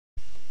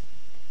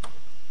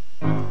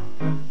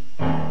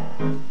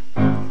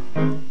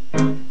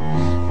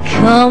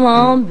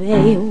on,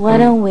 babe, why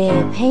don't we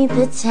paint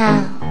the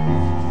town?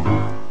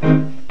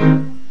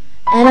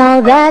 And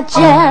all that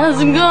jazz,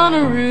 I'm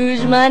gonna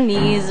rouge my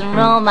knees and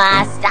roll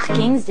my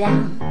stockings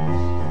down.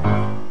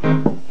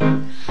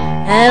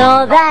 And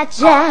all that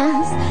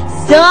jazz,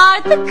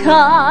 start the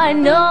car,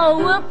 no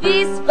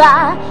whoopee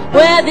spot,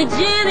 where the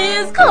gin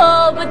is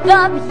cold but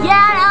the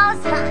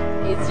piano's hot.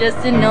 It's just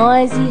a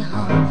noisy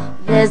hall,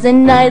 there's a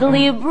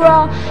nightly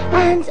brawl,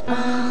 and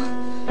all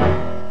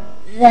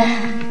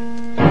that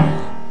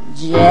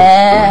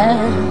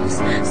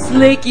jazz.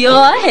 Slick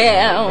your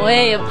hair,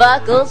 wear your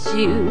buckled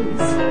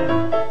shoes,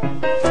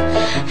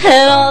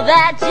 and all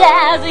that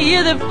jazz.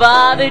 You the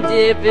Father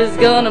Dip is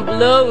gonna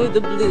blow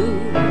the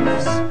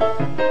blues.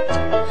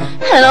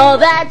 And all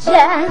that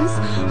jazz,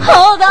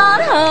 hold on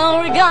home,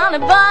 we're gonna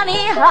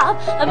bunny hop.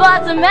 I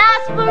bought some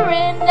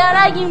aspirin and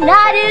a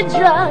United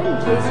drug in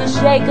case you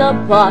shake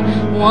apart.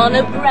 Want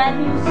a brand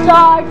new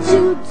start to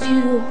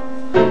do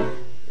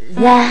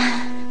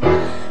that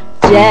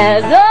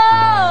jazz. Oh,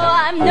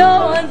 I'm no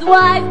one's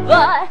wife,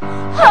 but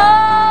oh,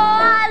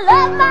 I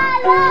love my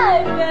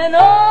life and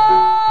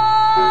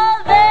all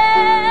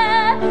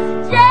that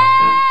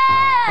jazz.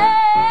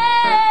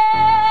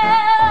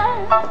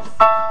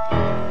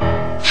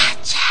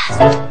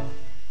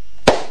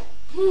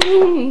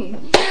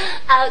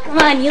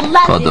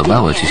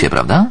 Podobało ci się,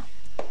 prawda?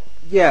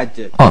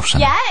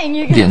 Owszem.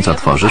 Więc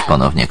otworzysz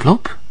ponownie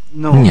klub?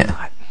 Nie.